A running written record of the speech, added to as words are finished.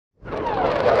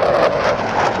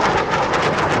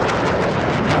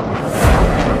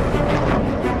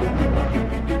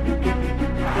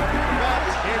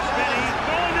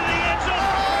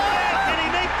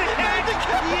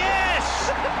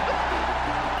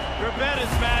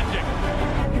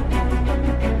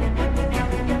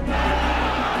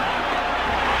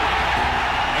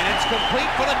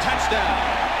for the touchdown.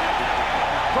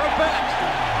 Corbett,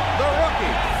 the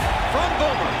rookie from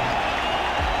Boomer.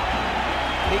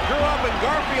 He grew up in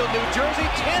Garfield, New Jersey,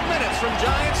 10 minutes from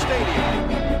Giant Stadium.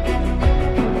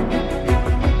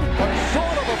 But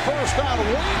short of a first down,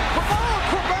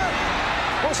 Corbett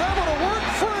was able to work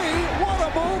free. What a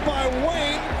move by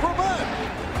Wayne Corbett.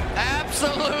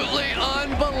 Absolutely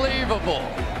unbelievable.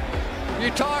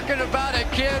 You're talking about a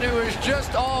kid who is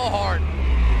just all heart.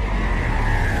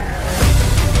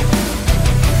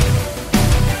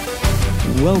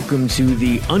 Welcome to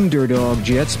the Underdog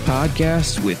Jets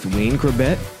podcast with Wayne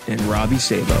Corbett and Robbie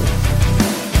Sabo.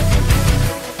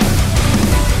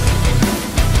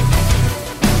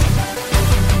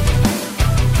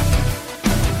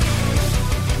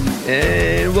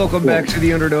 And welcome back to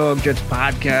the Underdog Jets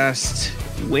podcast.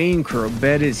 Wayne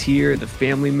Corbett is here, the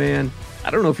family man. I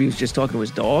don't know if he was just talking to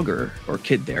his dog or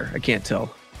kid there. I can't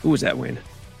tell. Who was that, Wayne?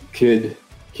 Kids.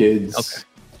 Okay.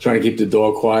 Trying to keep the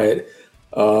dog quiet.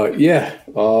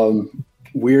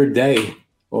 Weird day.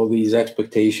 All these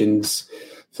expectations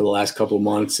for the last couple of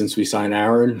months since we signed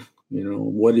Aaron. You know,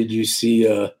 what did you see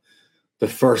the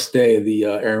first day of the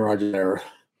Aaron Rodgers era?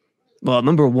 Well,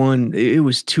 number one, it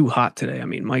was too hot today. I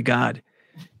mean, my God,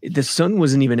 the sun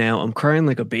wasn't even out. I'm crying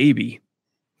like a baby.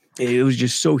 It was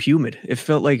just so humid. It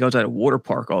felt like I was at a water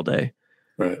park all day.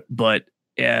 Right. But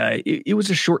it was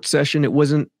a short session. It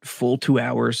wasn't full 2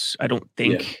 hours, I don't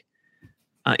think.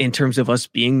 Yeah. In terms of us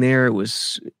being there, it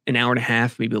was an hour and a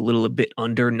half, maybe a little bit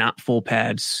under, not full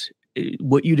pads,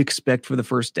 what you'd expect for the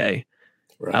first day.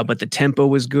 Right. But the tempo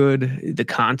was good. The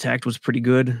contact was pretty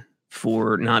good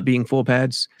for not being full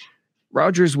pads.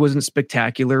 Rodgers wasn't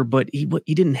spectacular, but he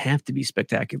didn't have to be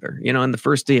spectacular. You know, on the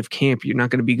first day of camp, you're not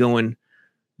going to be going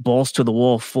balls to the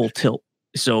wall, full tilt.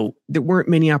 So there weren't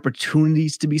many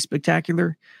opportunities to be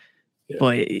spectacular. Yeah.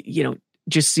 But, you know,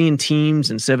 just seeing teams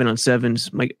and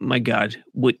 7-on-7s, my God,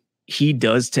 what he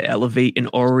does to elevate an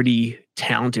already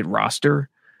talented roster.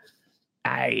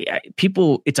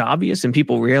 People, it's obvious and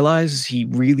people realize he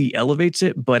really elevates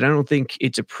it, but I don't think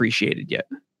it's appreciated yet.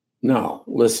 No,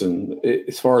 listen,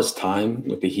 as far as time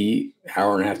with the Heat,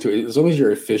 hour and a half to, as long as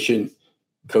you're efficient,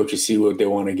 coaches see what they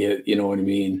want to get, you know what I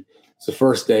mean? It's the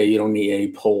first day, you don't need any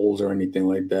polls or anything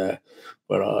like that.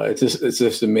 But it's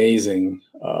just amazing,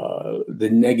 the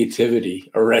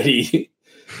negativity already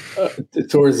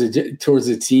towards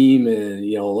the team, and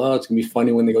you know, it's gonna be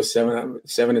funny when they go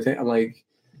 7-10. I'm like,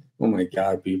 oh my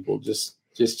God, people, just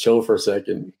chill for a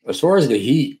second. As far as the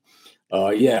Heat,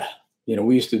 you know,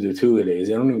 we used to do two-a-days.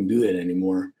 They don't even do that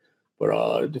anymore.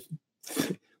 But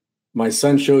my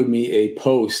son showed me a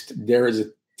post. There is a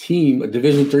team, a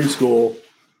Division III school.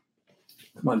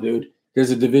 Come on, dude. There's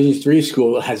a Division III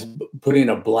school that has put in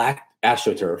a black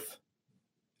AstroTurf.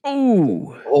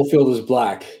 Oh, the whole field is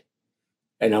black,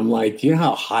 and I'm like, you know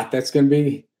how hot that's going to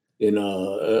be in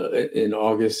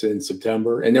August and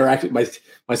September. And they're actually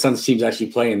my son's team's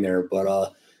actually playing there,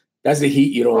 but that's the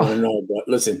Heat you don't want to know. But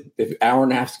listen, if hour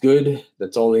and a half's good,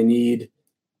 that's all they need.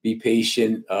 Be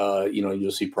patient. You know,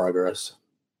 you'll see progress.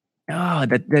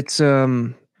 That's it's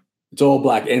all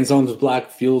black. End zone's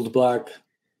black. Field's black.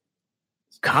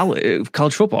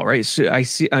 College football, right? So I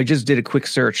just did a quick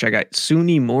search. I got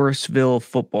SUNY Morrisville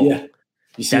football. Yeah,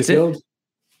 you see that's it.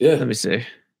 Yeah, let me see.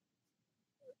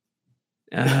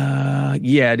 Yeah,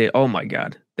 it is. Oh my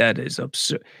God, that is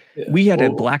absurd. Yeah. We had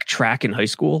a black track in high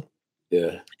school.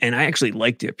 Yeah, and I actually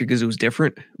liked it because it was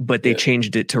different. But they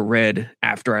changed it to red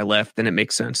after I left, and it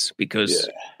makes sense because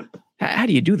how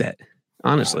do you do that?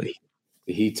 Honestly,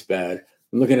 the Heat's bad.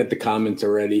 I'm looking at the comments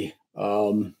already.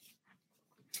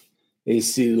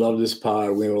 AC, love this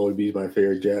pod. Wayne will always be my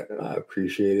favorite Jet. I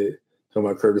appreciate it.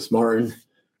 Talking about Curtis Martin.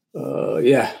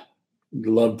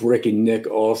 Love Rick and Nick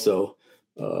also.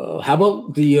 How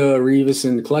about the Revis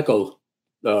and Klecko?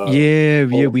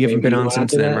 We haven't been on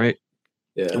since then, right?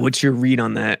 Yeah. What's your read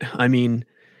on that? I mean,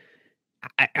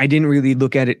 I didn't really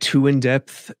look at it too in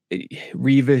depth.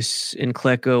 Revis and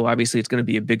Klecko, obviously it's going to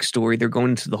be a big story. They're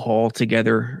going to the Hall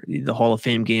together, the Hall of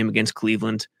Fame game against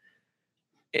Cleveland.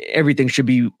 Everything should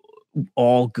be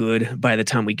all good by the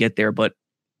time we get there, but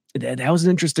that was an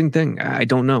interesting thing. I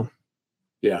don't know.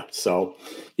 Yeah, so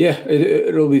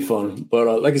it'll be fun.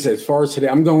 But like I said, as far as today,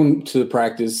 I'm going to the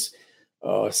practice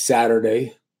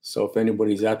Saturday. So if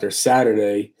anybody's out there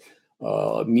Saturday,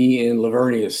 me and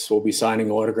Lavernius will be signing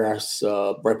autographs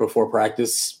right before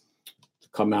practice.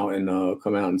 Come out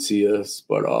and see us.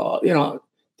 But you know,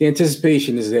 the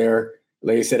anticipation is there.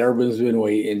 Like I said, everyone's been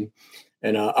waiting.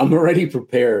 And I'm already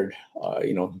prepared.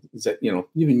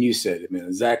 Even you said it,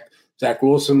 man. Zach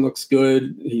Wilson looks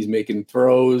good. He's making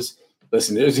throws.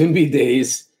 Listen, there's going to be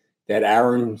days that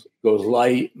Aaron goes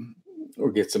light.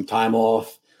 or get some time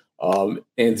off.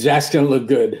 And Zach's going to look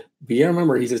good. But you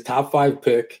remember, he's his top 5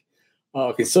 pick.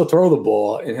 Can still throw the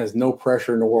ball and has no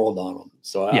pressure in the world on him.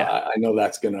 So I know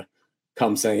that's going to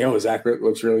come saying, oh, Zach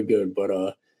looks really good.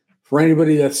 But for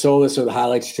anybody that saw this or the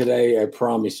highlights today, I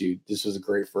promise you, this was a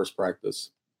great first practice.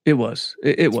 It was.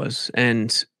 It was.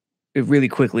 And really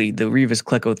quickly, the Revis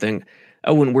Klecko thing,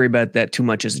 I wouldn't worry about that too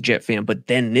much as a Jet fan. But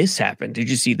then this happened. Did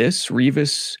you see this?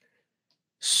 Revis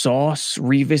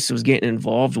was getting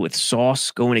involved with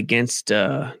Sauce going against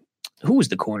who was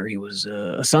the corner? He was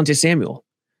Asante Samuel.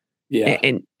 Yeah.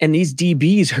 And these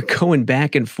DBs are going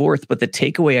back and forth. But the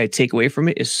takeaway I take away from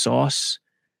it is Sauce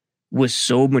was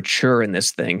so mature in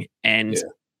this thing. And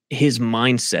his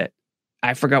mindset,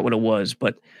 I forgot what it was,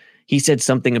 but he said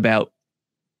something about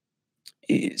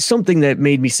something that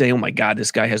made me say, oh my God,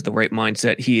 this guy has the right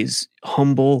mindset. He is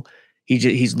humble.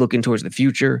 He's looking towards the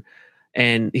future.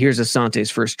 And here's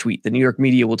Asante's first tweet. The New York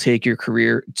media will take your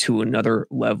career to another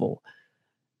level.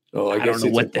 Oh, I guess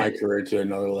it took my career to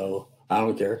another level. I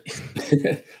don't care.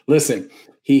 Listen,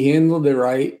 he handled it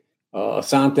right.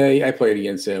 Asante, I played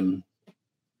against him.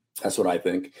 That's what I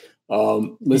think.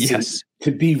 Listen,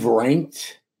 to be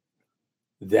ranked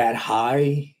that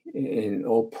high and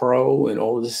all pro and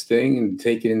all this thing and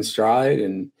take it in stride,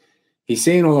 and he's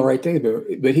saying all the right things,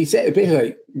 but he said basically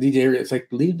like, DJ, it's like,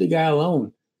 leave the guy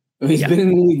alone. I mean, he's been in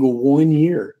the league 1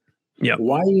 year. Yeah.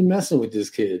 Why are you messing with this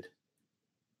kid?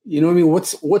 You know what I mean?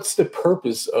 What's the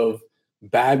purpose of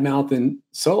bad mouthing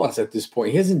Solas at this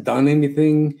point? He hasn't done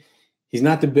anything. He's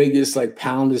not the biggest, like,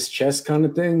 pound his chest kind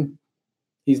of thing.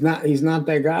 He's not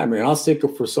that guy, man. I'll stick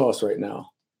up for Sauce right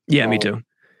now. Yeah, me too.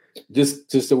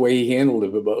 Just the way he handled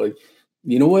it. But like,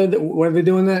 you know what are they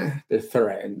doing that? They're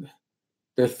threatened.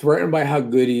 They're threatened by how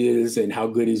good he is and how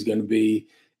good he's going to be.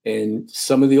 And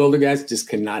some of the older guys just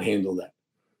cannot handle that.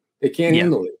 They can't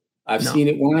handle it. I've seen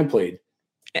it when I played.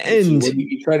 And so what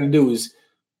you try to do is,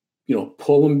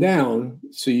 pull him down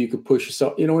so you could push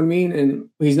yourself. You know what I mean? And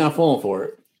he's not falling for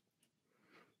it.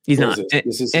 He's not.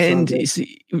 And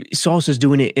Sauce is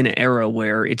doing it in an era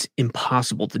where it's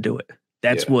impossible to do it.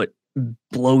 That's what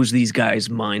blows these guys'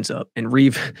 minds up. And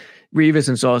Revis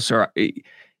and Sauce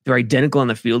they're identical on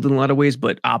the field in a lot of ways,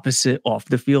 but opposite off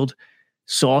the field.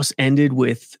 Sauce ended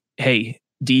with, hey,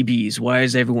 DBs, why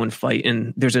is everyone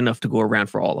fighting? There's enough to go around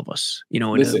for all of us. In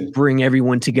a bring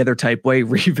everyone together type way.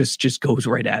 Revis just goes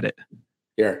right at it.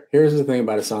 Here's the thing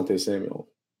about Asante Samuel.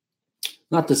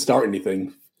 Not to start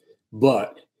anything,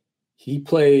 but he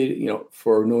played,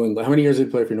 for New England. How many years did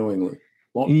he play for New England?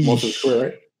 Most of his career,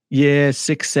 right? Yeah,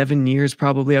 6-7 years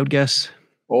probably, I would guess.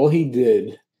 All he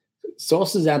did,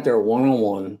 Sauce is out there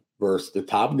one-on-one versus the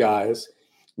top guys.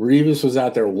 Revis was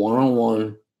out there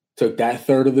one-on-one, took that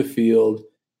third of the field,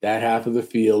 that half of the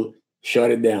field,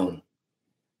 shut it down.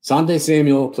 Asante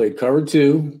Samuel played cover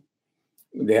 2.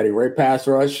 They had a great pass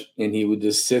rush, and he would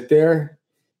just sit there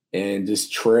and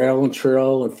just trail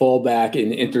and fall back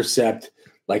and intercept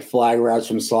like flag routes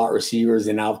from slot receivers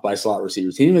and out by slot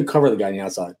receivers. He didn't even cover the guy on the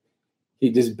outside. He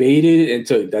just baited and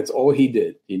took. That's all he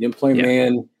did. He didn't play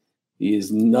man. He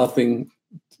is nothing,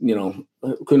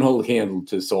 couldn't hold a candle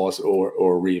to Sauce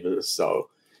or Revis. So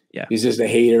he's just a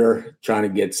hater trying to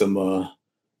get some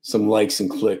likes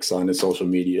and clicks on his social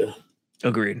media.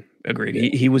 Agreed.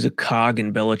 Yeah. He was a cog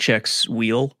in Belichick's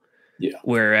wheel. Yeah.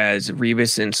 Whereas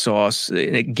Revis and Sauce,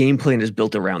 the game plan is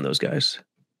built around those guys.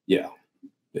 Yeah.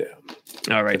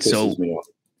 All right. So go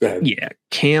ahead.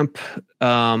 Camp.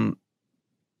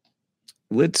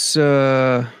 Let's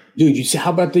dude, you see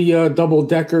how about the double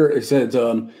decker? It said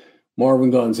Marvin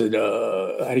Gunn said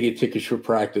how to get tickets for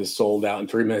practice sold out in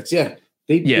 3 minutes. They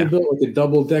built like a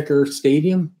double decker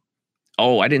stadium.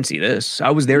 Oh, I didn't see this.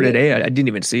 I was there today. I didn't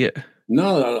even see it.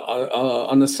 No,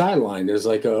 on the sideline there's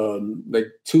like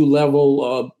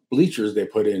 2-level bleachers they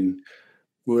put in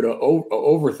with a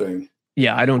over thing.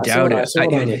 Yeah, I don't doubt it. I saw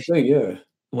it on the thing.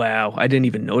 Wow, I didn't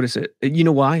even notice it. You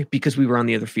know why? Because we were on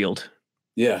the other field.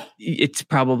 Yeah. It's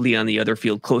probably on the other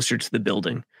field closer to the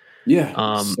building. Yeah.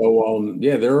 They're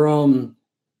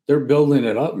building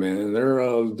it up, man. They're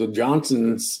the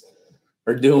Johnsons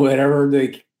are doing whatever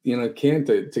they can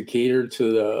to cater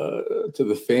to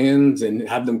the fans and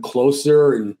have them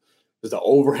closer, and there's the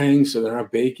overhang so they're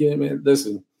not baking. Man,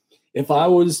 listen, if I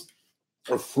was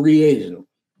a free agent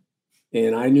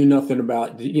and I knew nothing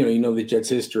about the Jets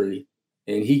history,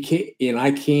 and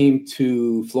I came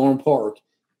to Florham Park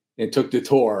and took the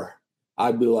tour,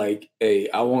 I'd be like, hey,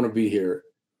 I want to be here.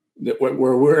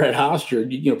 Where we're at Hofstra,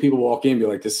 people walk in and be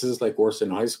like, this is like worse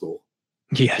than high school.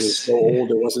 Yes. It's so old,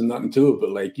 there wasn't nothing to it. But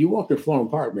like, you walk in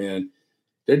Florham Park, man,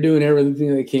 they're doing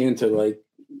everything they can to like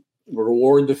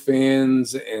reward the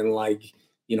fans and like,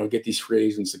 get these free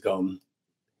agents to come.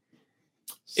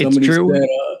 It's true. Said,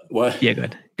 what? Yeah, go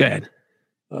ahead.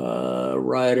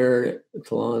 Ryder,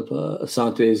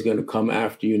 Asante is going to come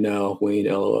after you now, Wayne.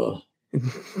 LOL.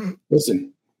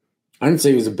 Listen, I didn't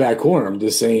say he was a bad corner. I'm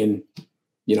just saying,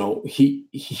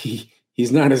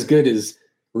 he's not as good as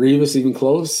Rivas, even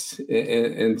close,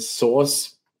 and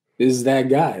Sauce is that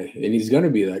guy, and he's going to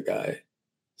be that guy.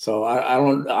 So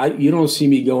you don't see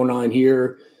me going on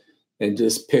here and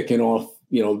just picking off,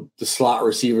 the slot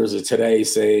receivers of today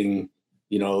saying,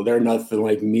 they're nothing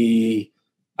like me.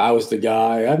 I was the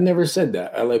guy. I've never said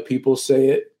that. I let people say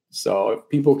it. So if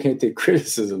people can't take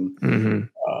criticism,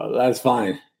 that's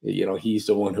fine. He's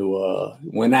the one who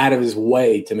went out of his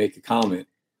way to make a comment.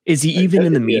 Is he even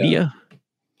in the media?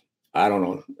 I don't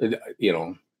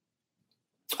know.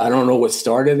 I don't know what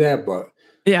started that, but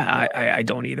yeah, I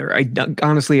don't either.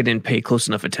 Honestly, I didn't pay close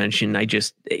enough attention.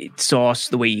 Sauce,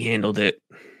 the way he handled it.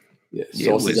 Yeah,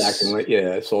 Sauce is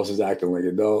acting like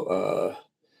it though.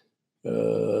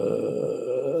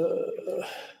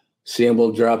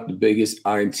 Sample dropped the biggest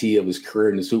INT of his career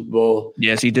in the Super Bowl.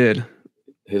 Yes, he did.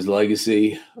 His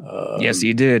legacy. Yes,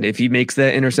 he did. If he makes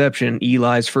that interception,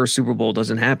 Eli's first Super Bowl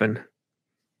doesn't happen.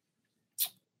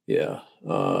 Yeah.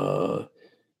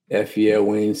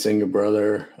 Wayne Singer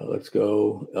brother. Let's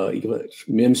go.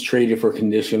 Mims traded for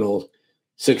conditional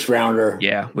 6th rounder.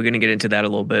 Yeah, we're going to get into that a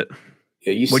little bit.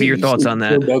 Yeah, what are your thoughts on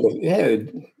that? Yeah,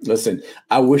 listen,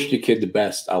 I wish the kid the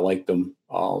best. I like them.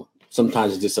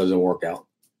 Sometimes it just doesn't work out.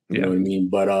 You know what I mean?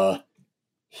 But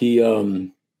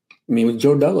with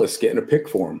Joe Douglas getting a pick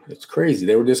for him, it's crazy.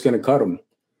 They were just going to cut him.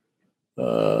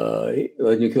 I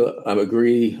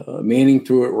agree. Manning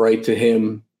threw it right to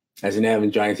him as an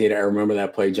avid Giants hater. I remember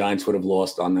that play. Giants would have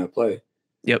lost on that play.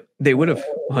 Yep, they would have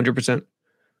 100%.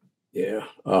 Yeah.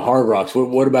 Hard Rocks.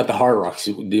 What about the Hard Rocks?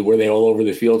 Were they all over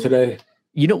the field today?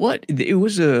 You know what? It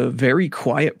was a very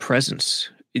quiet presence.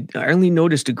 I only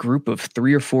noticed a group of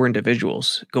 3 or 4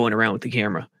 individuals going around with the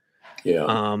camera.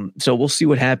 Yeah. So we'll see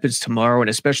what happens tomorrow and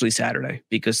especially Saturday,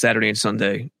 because Saturday and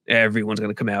Sunday, everyone's going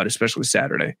to come out, especially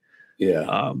Saturday. Yeah.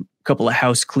 A couple of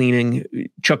house cleaning.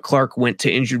 Chuck Clark went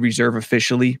to injured reserve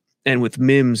officially. And with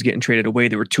Mims getting traded away,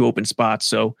 there were 2 open spots.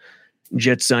 So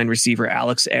Jets signed receiver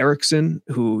Alex Erickson,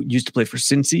 who used to play for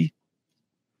Cincy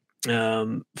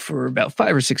for about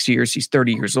 5 or 6 years. He's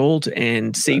 30 years old.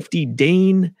 And safety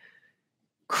Dane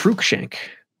Cruikshank.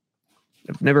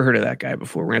 I've never heard of that guy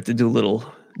before. We're going to have to do a little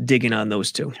digging on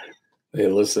those 2. Hey,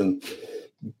 listen,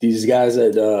 these guys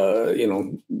that,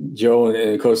 Joe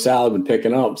and Coach Sal have been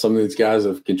picking up, some of these guys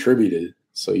have contributed.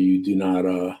 So you do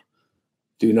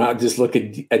not just look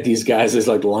at these guys as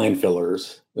like line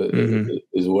fillers,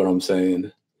 is what I'm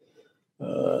saying.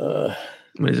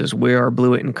 What is this? Where are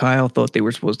Blewett and Kyle? Thought they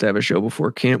were supposed to have a show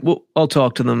before camp. Well, I'll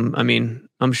talk to them. I mean,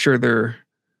 I'm sure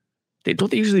they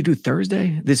usually do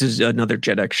Thursday. This is another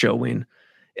JetX show, Wayne.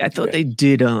 I thought they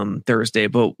did Thursday,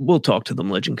 but we'll talk to them,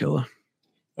 Legend Killer.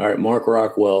 All right, Mark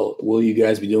Rockwell, will you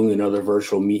guys be doing another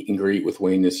virtual meet and greet with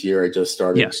Wayne this year? I just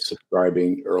started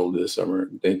subscribing early this summer.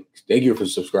 Thank you for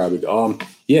subscribing.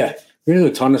 Yeah, we're gonna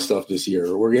do a ton of stuff this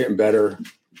year. We're getting better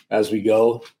as we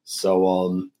go.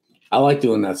 So I like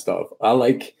doing that stuff. I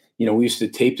like, we used to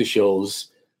tape the shows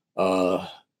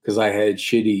because I had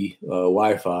shitty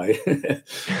Wi-Fi.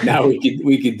 Now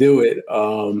we could do it.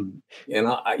 And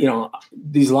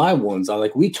these live ones,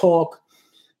 we talk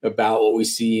about what we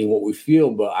see and what we feel,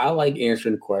 but I like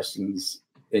answering questions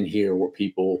and hear what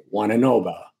people want to know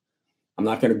about. I'm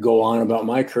not going to go on about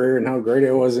my career and how great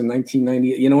I was in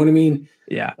 1990. You know what I mean?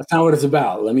 Yeah. That's not what it's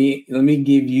about. Let me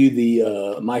give you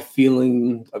the my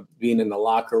feeling of being in the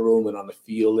locker room and on the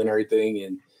field and everything.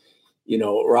 And,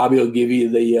 Robbie will give you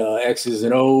the X's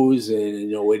and O's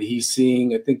and, what he's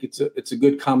seeing. I think it's a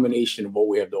good combination of what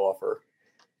we have to offer.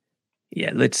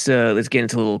 Yeah. Let's get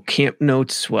into little camp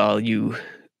notes while you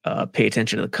pay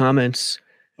attention to the comments.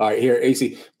 All right, here,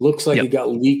 AC. Looks like it got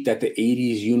leaked that the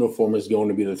 80s uniform is going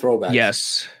to be the throwback.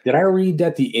 Yes. Did I read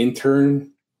that the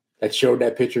intern that showed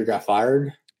that picture got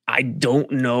fired? I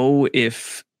don't know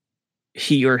if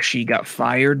he or she got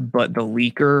fired, but the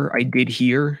leaker, I did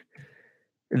hear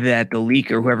that the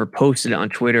leaker, whoever posted it on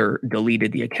Twitter,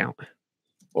 deleted the account.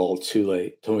 Well, too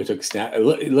late. Tony took a snap.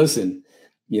 Listen,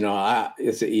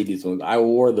 it's the 80s ones. I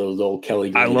wore those old Kelly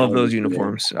Green. I love those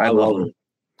uniforms. I love them.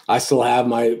 I still have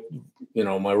my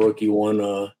rookie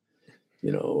one,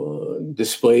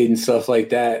 displayed and stuff like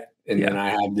that. And then I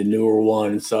have the newer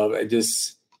one and stuff.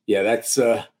 That's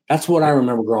what I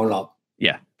remember growing up.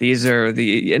 Yeah. These are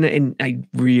and I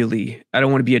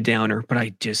don't want to be a downer, but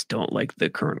I just don't like the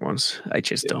current ones. I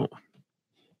just don't.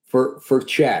 For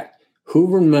chat, who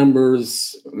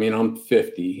remembers, I mean, I'm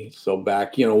 50, so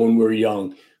back, when we were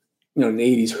young, in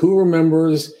the 80s, who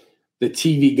remembers the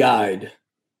TV guide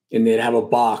and they'd have a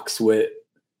box with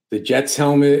the Jets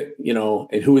helmet,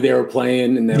 and who they were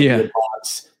playing, and then the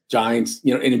box, Giants,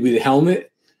 and it'd be the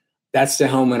helmet. That's the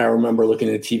helmet I remember looking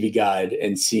at the TV guide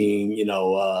and seeing,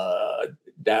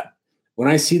 that when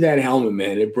I see that helmet,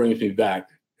 man, it brings me back.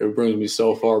 It brings me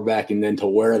so far back. And then to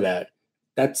wear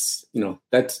that's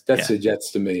the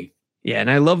Jets to me. Yeah. And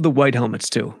I love the white helmets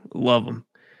too. Love them.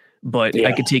 But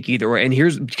I could take either way.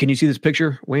 And can you see this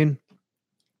picture, Wayne?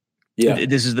 Yeah.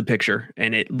 This is the picture.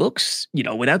 And it looks,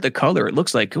 without the color, it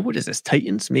looks like, what is this,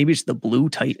 Titans? Maybe it's the blue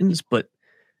Titans, but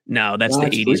no, that's the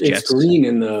 80s Jets. It's green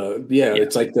in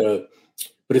it's like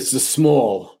but it's the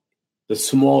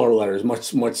smaller letters,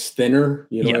 much, much thinner.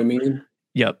 You know what I mean?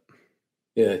 Yep.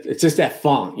 Yeah. It's just that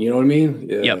font. You know what I mean?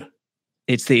 Yeah. Yep.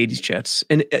 It's the 80s Jets.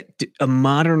 And a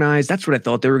modernized, that's what I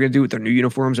thought they were going to do with their new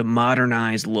uniforms, a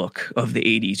modernized look of the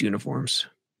 80s uniforms.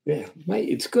 Yeah.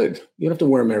 It's good. You don't have to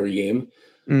wear them every game.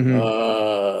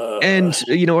 Mm-hmm. And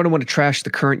I don't want to trash the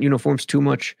current uniforms too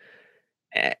much.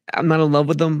 I'm not in love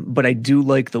with them, but I do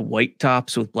like the white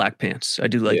tops with black pants. I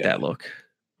do like that look.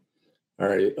 All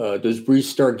right. Does Brees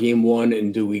start game 1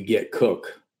 and do we get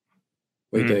Cook?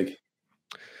 What do you think?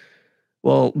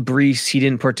 Well, Brees, he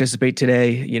didn't participate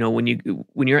today. When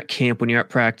you're at camp, when you're at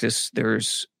practice,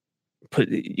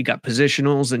 you got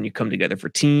positionals and you come together for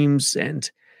teams, and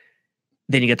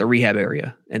then you get the rehab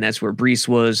area, and that's where Brees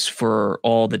was for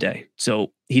all the day.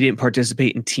 So he didn't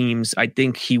participate in teams. I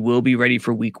think he will be ready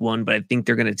for week 1, but I think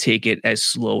they're going to take it as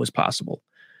slow as possible,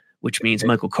 which means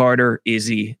Michael Carter,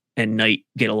 Izzy, and Knight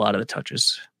get a lot of the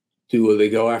touches. Will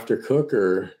they go after Cook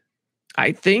or?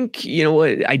 I think,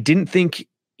 I didn't think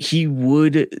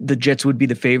the Jets would be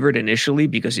the favorite initially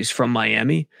because he's from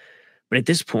Miami. But at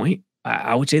this point,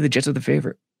 I would say the Jets are the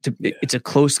favorite. It's a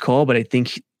close call, but I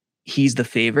think he's the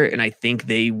favorite, and I think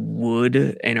they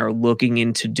would and are looking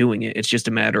into doing it. It's just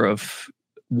a matter of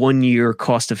 1 year,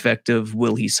 cost effective.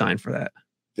 Will he sign for that?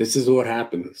 This is what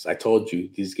happens. I told you,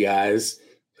 these guys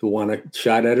who want a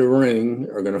shot at a ring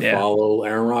are going to follow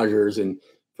Aaron Rodgers, and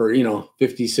for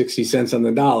 50, 60 cents on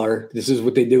the dollar, this is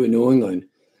what they do in New England.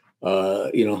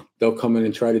 They'll come in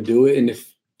and try to do it, and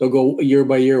if they'll go year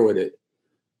by year with it.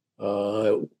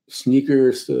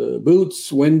 Sneakers,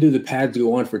 boots. When do the pads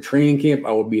go on for training camp?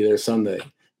 I will be there Sunday.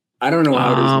 I don't know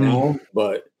how it is now,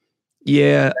 but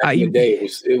back in the day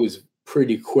it was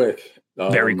pretty quick.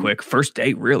 Very quick. First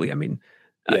day, really. I mean,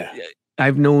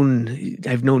 I've known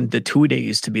the 2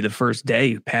 days to be the first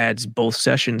day, pads, both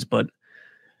sessions, but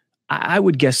I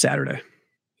would guess Saturday.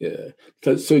 Yeah.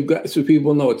 So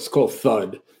people know it's called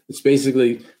thud. It's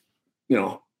basically,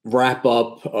 wrap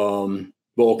up, ball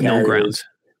carriers. No grounds.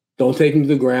 Don't take them to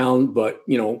the ground, but,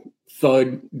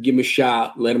 thud, give them a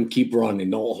shot, let them keep running.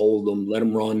 Don't hold them. Let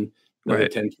them run another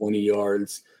 10, 20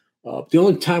 yards. The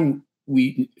only time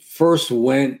we first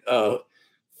went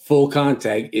full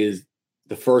contact is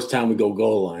the first time we go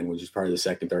goal line, which is probably the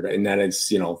second, third, and that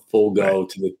is, full go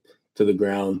to the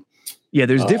ground. Yeah,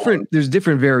 there's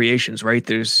different variations, right?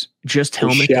 There's just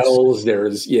helmets. Shells,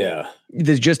 there's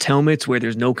just helmets where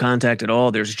there's no contact at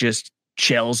all. There's just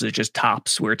shells, there's just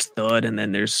tops where it's thud, and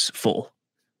then there's full.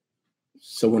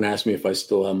 Someone asked me if I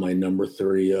still have my number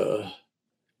 3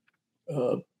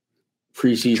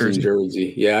 preseason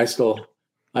jersey. Yeah, I still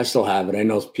have it. I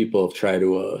know people have tried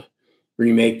to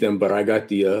remake them, but I got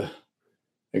the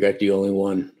only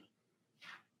one.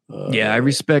 I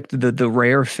respect the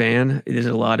rare fan. There's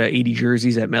a lot of 80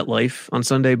 jerseys at MetLife on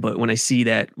Sunday, but when I see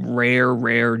that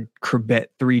rare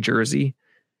Corbett 3 jersey,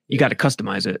 you got to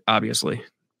customize it, obviously.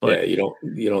 But you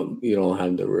don't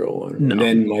have the real one. No. And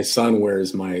then my son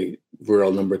wears my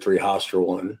real number 3 Hofstra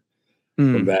one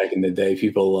from back in the day.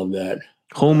 People love that.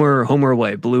 Home or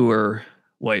away, blue or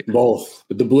white? Both,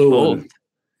 but the blue one.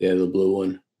 Yeah, the blue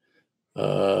one.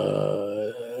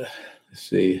 Let's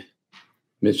see.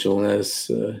 Mitchell and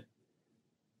S.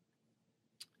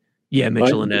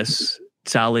 Mitchell and S.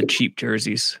 Solid, cheap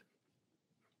jerseys.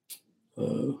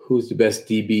 Who's the best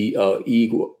DB? E.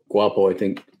 Guapo, I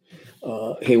think.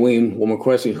 Hey, Wayne, one more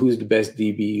question. Who's the best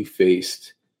DB you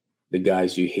faced? The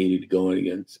guys you hated going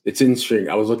against? It's interesting.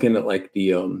 I was looking at like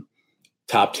the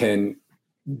top 10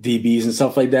 DBs and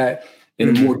stuff like that.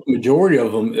 And the majority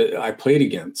of them I played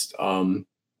against.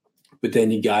 But then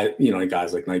you got,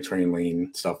 guys like Night Train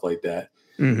Lane, stuff like that.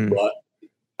 Mm-hmm. But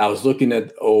I was looking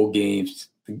at old games,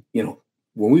 when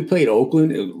we played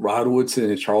Oakland, Rod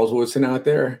Woodson and Charles Woodson out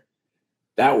there,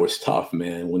 that was tough,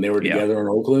 man, when they were together in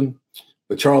Oakland.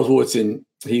 But Charles Woodson,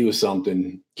 he was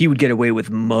something. He would get away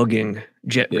with mugging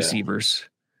Jet receivers.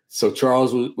 So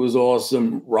Charles was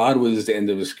awesome. Rod was at the end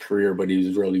of his career, but he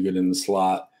was really good in the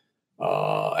slot.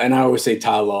 And I always say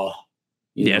Ty Law.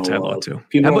 Ty Law too.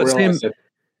 People How don't about realize Sam?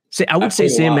 that I would say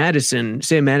Sam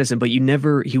Madison, but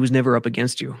he was never up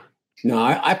against you. No,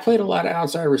 I played a lot of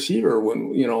outside receiver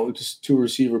when, just 2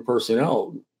 receiver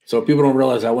personnel. So people don't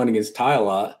realize I went against Ty a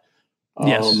lot.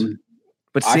 Yes.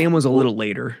 But Sam was a little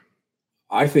later.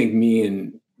 I think me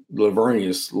and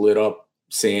Lavernius lit up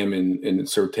Sam and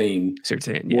Surtain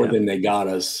more than they got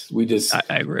us. We just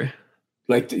I agree.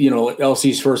 Like,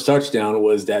 LC's first touchdown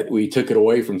was that we took it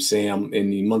away from Sam in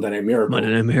the Monday Night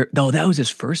Miracle. Oh, that was his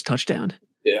first touchdown?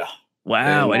 Yeah.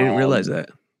 Wow, and, I didn't realize that.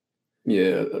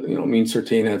 Yeah, me and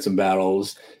Surtain had some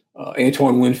battles.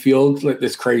 Antoine Winfield, like,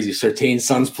 that's crazy. Surtain's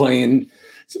son's playing,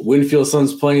 Winfield's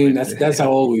son's playing. That's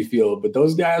how old we feel. But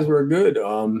those guys were good.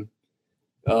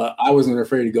 I wasn't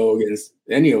afraid to go against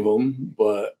any of them,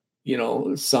 but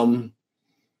some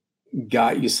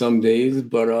got you some days.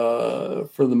 But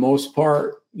for the most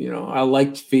part, I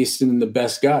liked facing the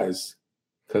best guys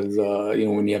because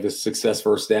when you have a success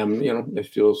first down, it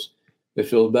feels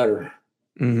better.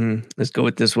 Mm-hmm. Let's go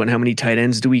with this one. How many tight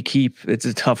ends do we keep? It's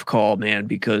a tough call, man,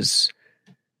 because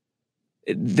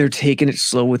they're taking it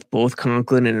slow with both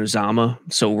Conklin and Uzama.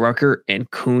 So Rucker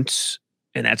and Kuntz,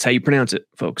 and that's how you pronounce it,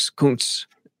 folks. Kuntz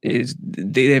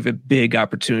they have a big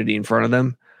opportunity in front of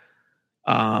them.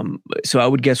 So I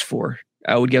would guess 4.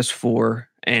 And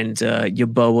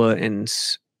Yeboah and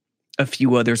a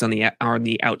few others on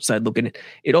the outside looking.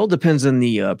 It all depends on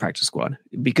the practice squad,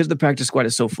 because the practice squad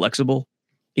is so flexible.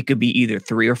 It could be either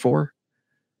 3 or 4,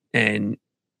 and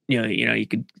you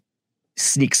could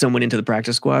sneak someone into the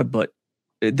practice squad, but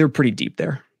they're pretty deep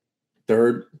there.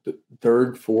 Third,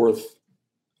 fourth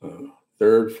of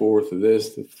this,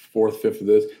 the 4th, 5th of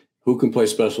this. Who can play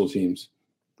special teams?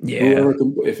 Yeah,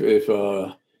 if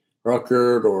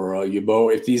Rucker or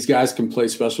Yeboah, if these guys can play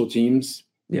special teams,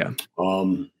 yeah.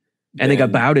 And they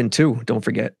got Bowden too. Don't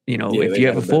forget, if you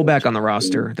have a fullback on the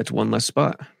roster, that's one less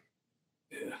spot.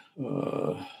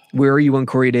 Where are you on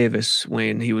Corey Davis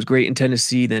when he was great in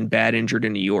Tennessee, then bad injured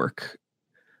in New York,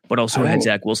 but also had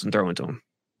Zach Wilson throwing to him?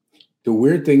 The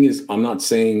weird thing is, I'm not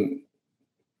saying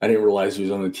I didn't realize he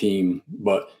was on the team,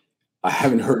 but I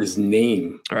haven't heard his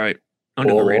name. All right.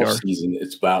 Under the radar. Season.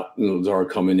 It's about Zara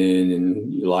coming in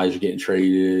and Elijah getting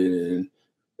traded and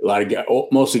a lot of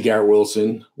mostly Garrett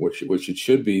Wilson, which it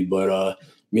should be, but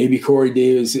maybe Corey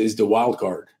Davis is the wild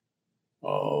card.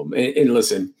 And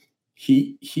listen,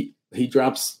 he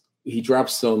drops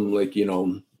some, like,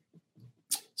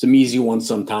 some easy ones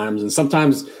sometimes, and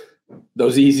sometimes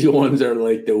those easy ones are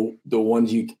like the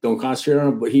ones you don't concentrate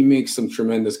on, but he makes some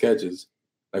tremendous catches,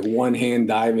 like one hand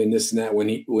dive and this and that when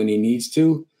he needs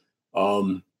to.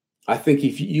 I think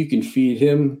if you can feed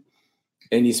him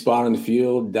any spot on the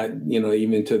field, that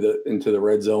even into the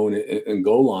red zone and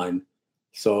goal line,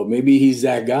 so maybe he's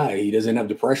that guy. He doesn't have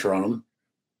the pressure on him.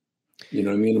 You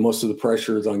know what I mean? Most of the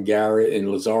pressure is on Garrett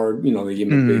and Lazard. They give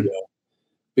him a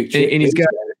big chip. And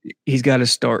he's got to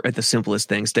start at the simplest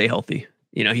thing: stay healthy.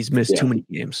 He's missed too many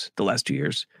games the last 2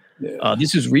 years. Yeah.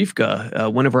 This is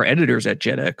Rivka, one of our editors at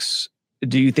JetX.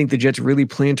 Do you think the Jets really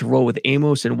plan to roll with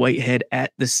Amos and Whitehead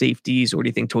at the safeties, or do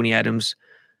you think Tony Adams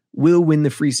will win the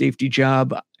free safety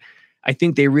job? I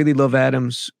think they really love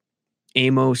Adams.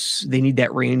 Amos, they need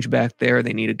that range back there.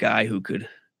 They need a guy who could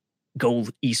go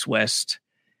east-west.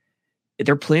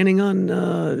 They're planning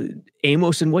on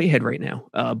Amos and Whitehead right now,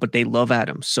 but they love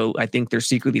Adams. So I think they're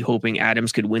secretly hoping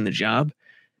Adams could win the job.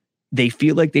 They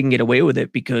feel like they can get away with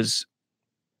it because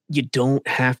you don't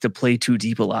have to play too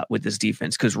deep a lot with this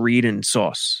defense, because Reed and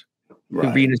Sauce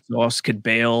could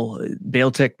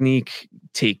bail technique,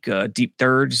 take deep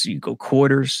thirds, you go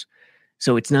quarters.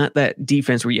 So it's not that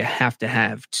defense where you have to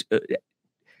have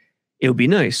it would be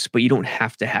nice, but you don't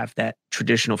have to have that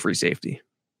traditional free safety.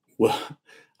 Well,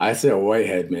 I said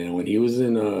Whitehead, man, when he was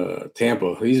in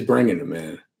Tampa, he's bringing it,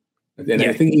 man. And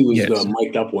I think he was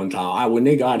mic'd up one time. When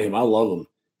they got him, I love him.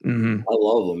 Mm-hmm. I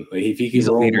love him. Like, if he can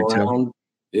roll around, too.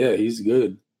 Yeah, he's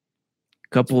good.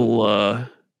 Couple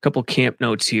camp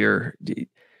notes here.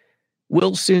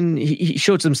 Wilson, he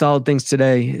showed some solid things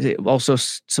today. Also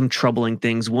some troubling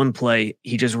things. One play,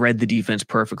 he just read the defense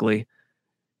perfectly.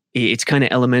 It's kind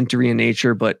of elementary in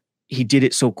nature, but he did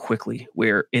it so quickly,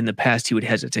 where in the past he would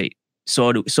hesitate. So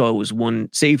it was one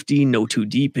safety, no too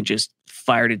deep, and just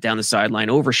fired it down the sideline,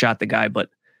 overshot the guy, but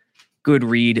good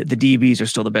read. The DBs are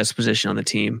still the best position on the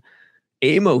team.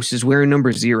 Amos is wearing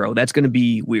number 0. That's going to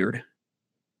be weird,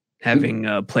 having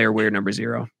a player wear number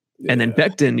 0. Yeah. And then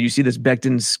Becton, you see this,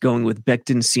 Becton's going with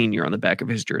Becton Sr. on the back of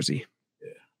his jersey. Yeah.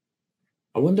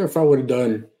 I wonder if I would have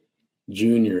done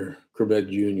Junior Corbett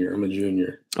Jr. I'm a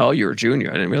junior. Oh, you're a junior.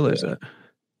 I didn't realize that.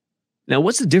 Now,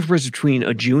 what's the difference between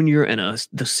a junior and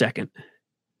the second?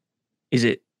 Is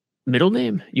it middle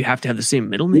name? You have to have the same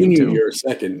middle name Junior, too? you're a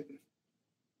second.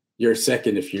 You're a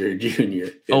second if you're a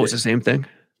junior. Oh, it's the same thing?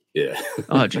 Yeah.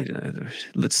 Oh, geez.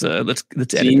 Let's edit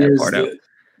Seniors, that part out.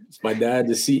 My dad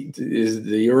is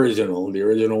the original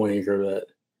Wayne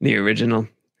Corbett. The original.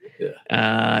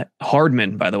 Yeah.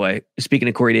 Hardman, by the way, speaking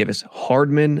of Corey Davis,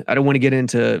 Hardman, I don't want to get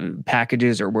into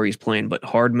packages or where he's playing, but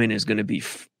Hardman is going to be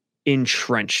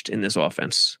entrenched in this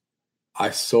offense. I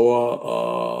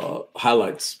saw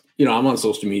highlights. You know, I'm on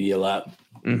social media a lot.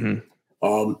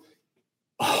 Mm-hmm.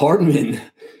 Hardman,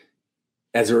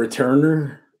 as a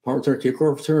returner, punt return,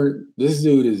 kickoff return, this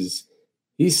dude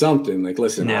he's something. Like,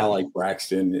 listen, I like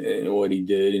Braxton and what he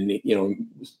did, and you know,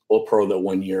 all pro that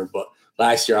 1 year, but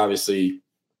last year obviously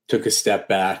took a step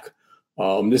back.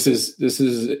 This is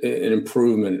an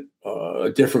improvement,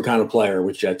 a different kind of player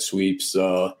with jet sweeps,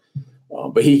 but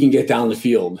he can get down the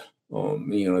field.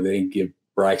 You know, they didn't give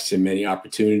Braxton many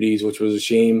opportunities, which was a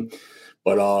shame.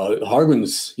 But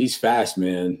he's fast,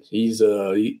 man. He's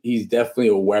definitely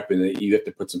a weapon that you have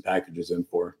to put some packages in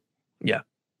for. Yeah,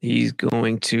 he's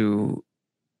going to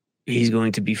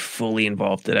be fully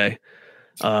involved today.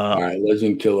 All right,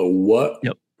 Legend Killer.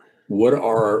 What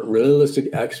are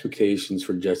realistic expectations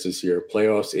for Jets this year?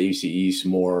 Playoffs, AFC East,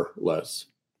 more or less?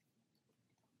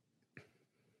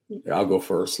 I'll go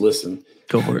first. Listen.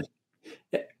 Go for it.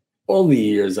 All the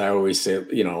years I always say,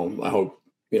 you know, I hope,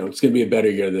 you know, it's going to be a better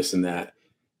year, this and that.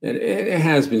 And it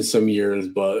has been some years,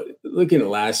 but looking at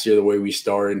last year, the way we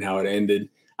started and how it ended,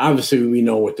 obviously we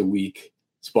know what the weak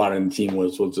spot on the team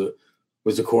was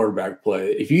a quarterback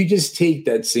play. If you just take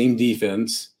that same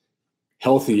defense,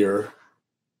 healthier,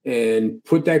 and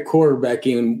put that quarterback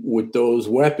in with those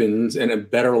weapons and a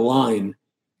better line,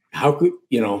 how could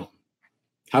we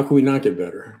not get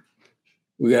better?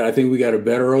 I think we got a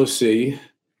better OC.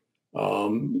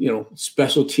 You know,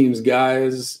 special teams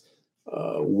guys.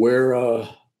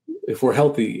 If we're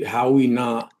healthy, how we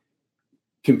not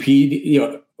compete? You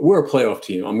know, we're a playoff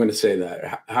team. I'm going to say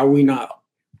that. How we not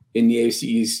in the AFC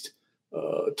East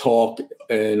talk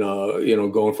and you know,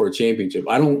 going for a championship?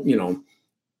 I don't.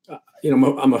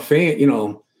 I'm a fan. You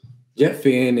know, Jet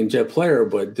fan and Jet player,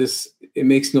 but it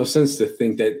makes no sense to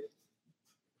think that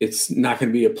it's not going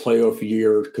to be a playoff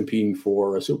year competing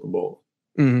for a Super Bowl.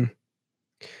 Mm-hmm.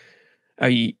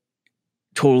 I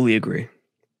totally agree.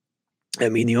 I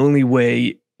mean, the only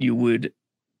way you would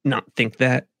not think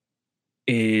that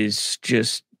is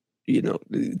just, you know,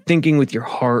 thinking with your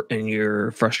heart and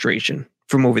your frustration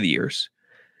from over the years.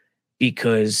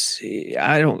 Because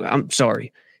I'm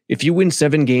sorry. If you win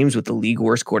 7 games with the league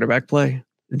worst quarterback play,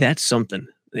 that's something.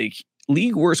 Like,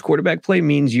 league worst quarterback play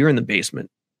means you're in the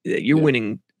basement. You're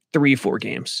winning 3-4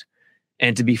 games.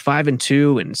 And to be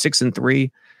 5-2 and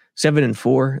 6-3,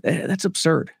 7-4, that's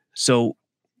absurd. So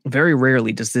very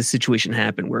rarely does this situation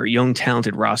happen where a young,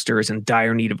 talented roster is in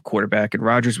dire need of a quarterback, and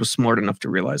Rodgers was smart enough to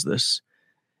realize this.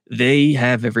 They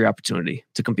have every opportunity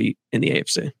to compete in the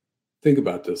AFC. Think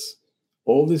about this.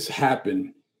 All this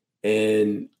happened,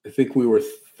 and I think we were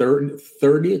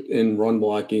 30th in run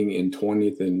blocking and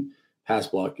 20th in pass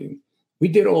blocking. We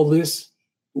did all this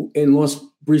and lost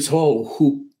Breece Hall,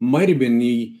 who might have been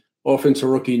the offensive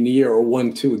rookie in the year or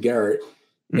 1-2 with Garrett.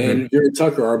 And Vera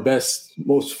Tucker, our best,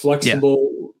 most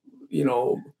flexible, you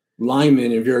know,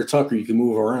 lineman. And Vera Tucker, you can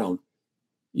move around.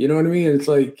 You know what I mean? It's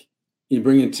like you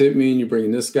bring in Tippmann, you bring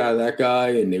in this guy, that guy,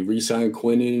 and they re-sign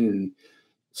Quinnen and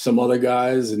some other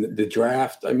guys in the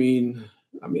draft. I mean,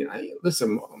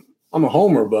 listen, I'm a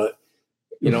homer, but,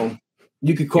 you know,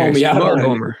 you could call me out on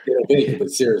homer. It, but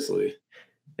seriously.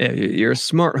 Yeah, you're a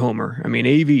smart homer. I mean,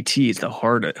 AVT is the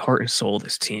heart and soul of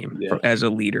this team as a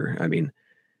leader. I mean,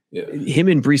 him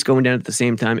and Breece going down at the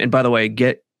same time. And by the way,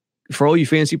 for all you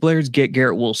fantasy players, get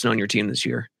Garrett Wilson on your team this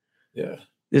year. Yeah.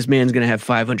 This man's going to have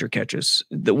 500 catches.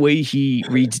 The way he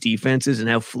reads defenses and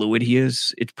how fluid he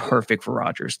is, it's perfect for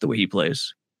Rodgers, the way he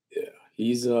plays. Yeah,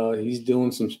 he's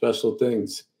doing some special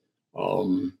things.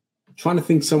 Trying to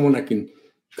think someone I can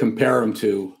compare him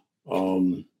to.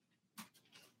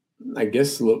 I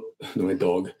guess, look, my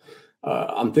dog.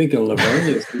 I'm thinking Laverne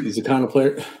is the kind of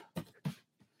player.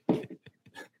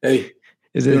 Hey,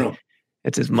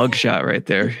 That's his mugshot right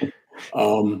there.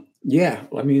 Yeah,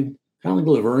 I mean, kind of like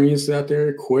Laverne out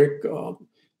there, quick,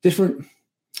 different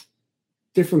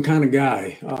kind of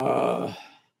guy.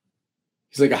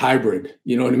 He's like a hybrid,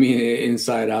 you know what I mean?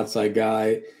 Inside, outside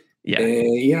guy. Yeah.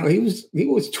 And, you know, he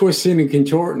was twisting and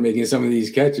contorting making some of these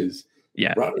catches.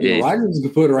 Yeah. Rodgers can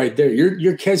put it right there.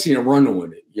 You're catching and running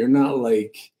with it. You're not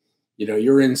like, you know,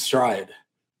 you're in stride.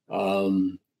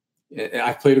 And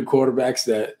I played with quarterbacks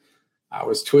that I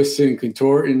was twisting,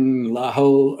 contorting,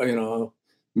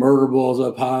 murder balls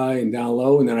up high and down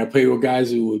low. And then I played with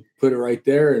guys who would put it right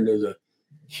there. And there's a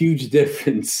huge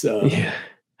difference.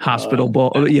 Hospital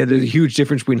ball. Yeah, there's a huge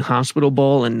difference between hospital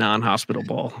ball and non-hospital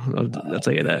ball. I'll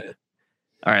tell you that.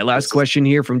 All right, last question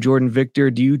here from Jordan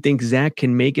Victor. Do you think Zach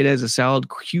can make it as a solid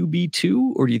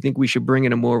QB2, or do you think we should bring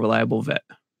in a more reliable vet?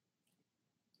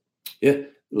 Yeah,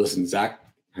 listen, Zach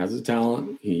has the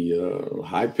talent. He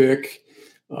high pick,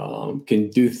 can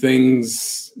do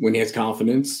things when he has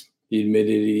confidence. He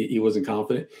admitted he wasn't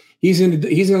confident. He's going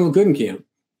to look good in camp.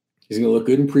 He's going to look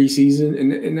good in preseason,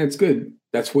 and that's good.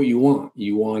 That's what you want.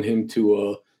 You want him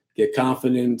to get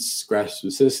confidence, grasp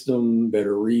the system,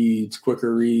 better reads,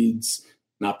 quicker reads,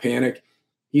 not panic.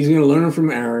 He's going to learn from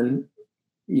Aaron.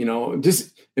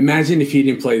 Just imagine if he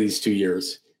didn't play these 2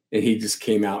 years and he just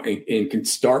came out and can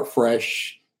start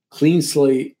fresh, clean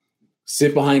slate,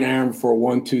 sit behind Aaron for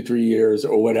 1, 2, 3 years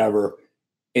or whatever,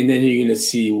 and then you're going to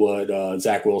see what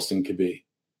Zach Wilson could be.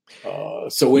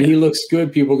 So when he looks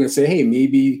good, people are going to say, hey,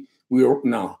 maybe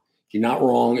no, you're not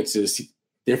wrong. It's a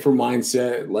different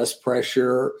mindset, less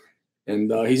pressure,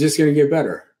 and he's just going to get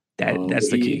better.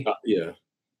 That's the key.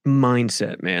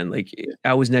 Mindset, man. Like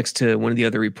I was next to one of the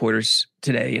other reporters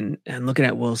today and looking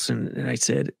at Wilson, and I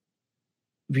said,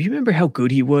 do you remember how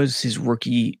good he was his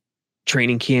rookie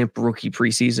training camp, rookie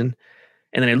preseason?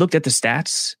 And then I looked at the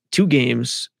stats, 2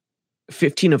 games,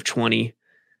 15 of 20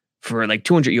 for like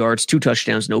 200 yards, 2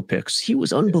 touchdowns, no picks. He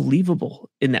was unbelievable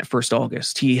in that first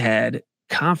August. He had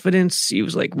confidence. He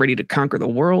was like ready to conquer the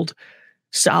world.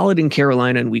 Solid in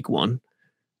Carolina in week 1.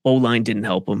 O-line didn't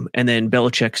help him. And then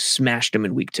Belichick smashed him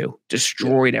in week 2,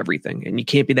 destroyed everything. And you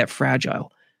can't be that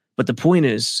fragile. But the point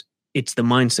is, it's the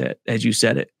mindset, as you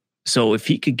said it. So if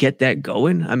he could get that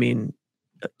going, I mean,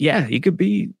 yeah, he could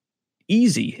be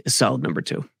easy a solid number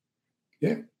 2.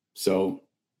 Yeah. So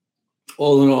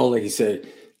all in all, like you said,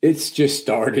 it's just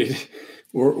started.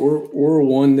 We're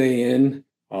 1 day in,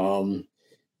 and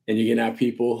you're gonna have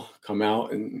people come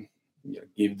out and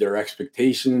give their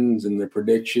expectations and their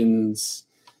predictions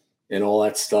and all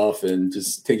that stuff, and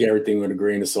just take everything with a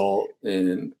grain of salt.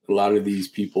 And a lot of these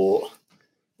people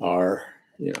are,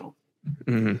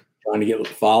 trying to get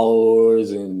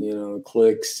followers and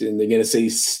clicks, and they're gonna say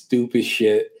stupid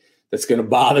shit that's gonna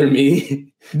bother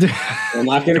me. I'm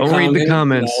not gonna read the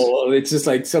comments. It's just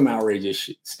like some outrageous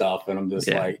stuff, and I'm just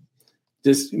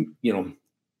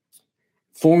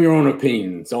form your own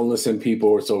opinions. Don't listen to people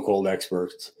who are so-called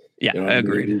experts. Yeah, I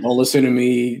agree. Don't listen to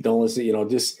me. Don't listen.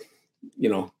 Just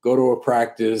go to a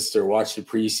practice or watch the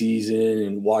preseason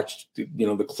and watch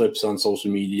the clips on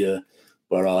social media.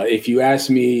 But if you ask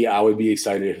me, I would be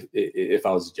excited if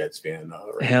I was a Jets fan.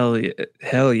 Right?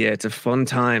 Hell yeah. It's a fun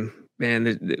time,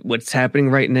 man. What's happening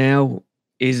right now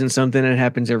isn't something that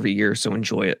happens every year. So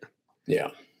enjoy it. Yeah.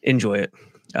 Enjoy it.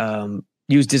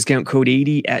 Use discount code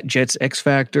 80 at Jets X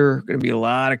Factor. Going to be a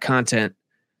lot of content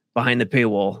behind the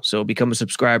paywall. So become a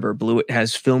subscriber. Blewett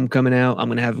has film coming out. I'm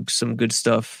going to have some good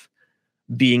stuff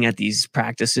being at these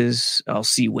practices. I'll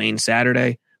see Wayne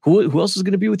Saturday. Who else is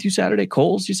going to be with you Saturday?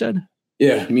 Coles, you said?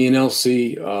 Yeah, me and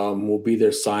LC will be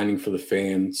there signing for the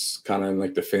fans, kind of in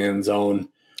like the fan zone.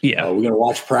 Yeah. We're going to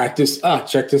watch practice.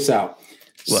 Check this out.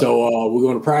 What? So we're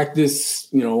going to practice,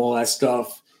 all that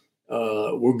stuff.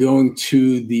 We're going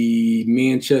to the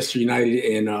Manchester United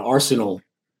and Arsenal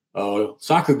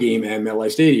soccer game at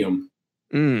MetLife Stadium.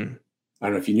 I don't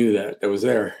know if you knew that was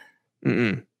there.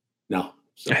 No.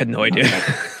 So, I had no idea.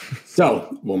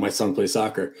 My son plays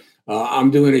soccer.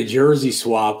 I'm doing a jersey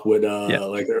swap with an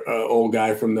old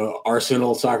guy from the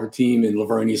Arsenal soccer team, and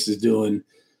Lavernius is doing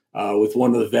with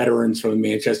one of the veterans from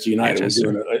Manchester United.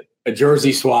 We're doing a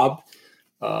jersey swap,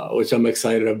 which I'm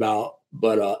excited about.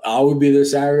 But I will be there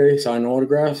Saturday, signing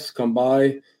autographs, come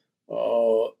by,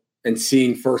 and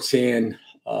seeing firsthand,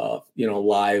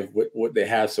 live what they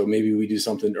have. So maybe we do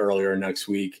something earlier next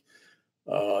week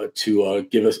to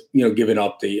give us, give an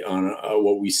update on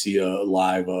what we see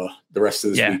live the rest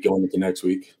of this week going into next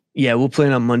week. Yeah, we'll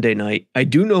plan on Monday night. I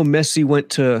do know Messi went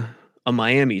to a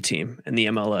Miami team in the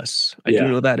MLS. I do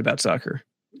know that about soccer.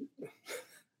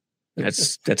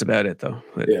 That's about it, though.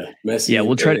 But, Messi. Yeah,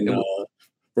 we'll try to.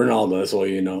 Ronaldo, that's all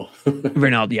you know.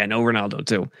 Ronaldo, know Ronaldo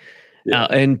too. Yeah.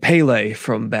 And Pele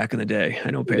from back in the day.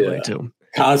 I know Pele too.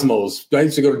 Cosmos. I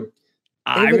used to go to.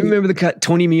 I remember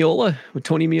Tony Meola,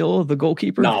 the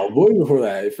goalkeeper. No, way before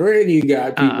that. For any of you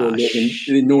got people living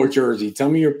in North Jersey, tell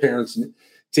me your parents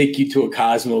take you to a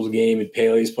Cosmos game and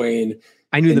Pele's playing.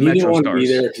 I knew the Metro Stars. You didn't want to Stars.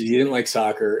 be there because you didn't like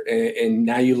soccer, and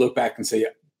now you look back and say,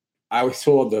 I was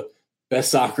told the best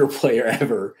soccer player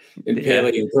ever in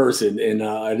Pele in person, and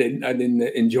I didn't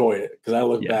enjoy it because I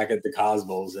look back at the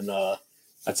Cosmos, and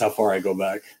that's how far I go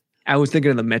back. I was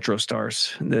thinking of the Metro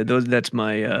Stars. Those are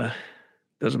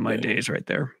my days right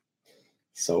there.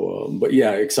 So, but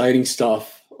yeah, exciting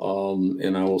stuff.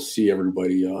 And I will see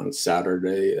everybody on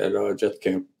Saturday at Jets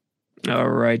camp. All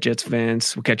right, Jets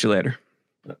fans. We'll catch you later.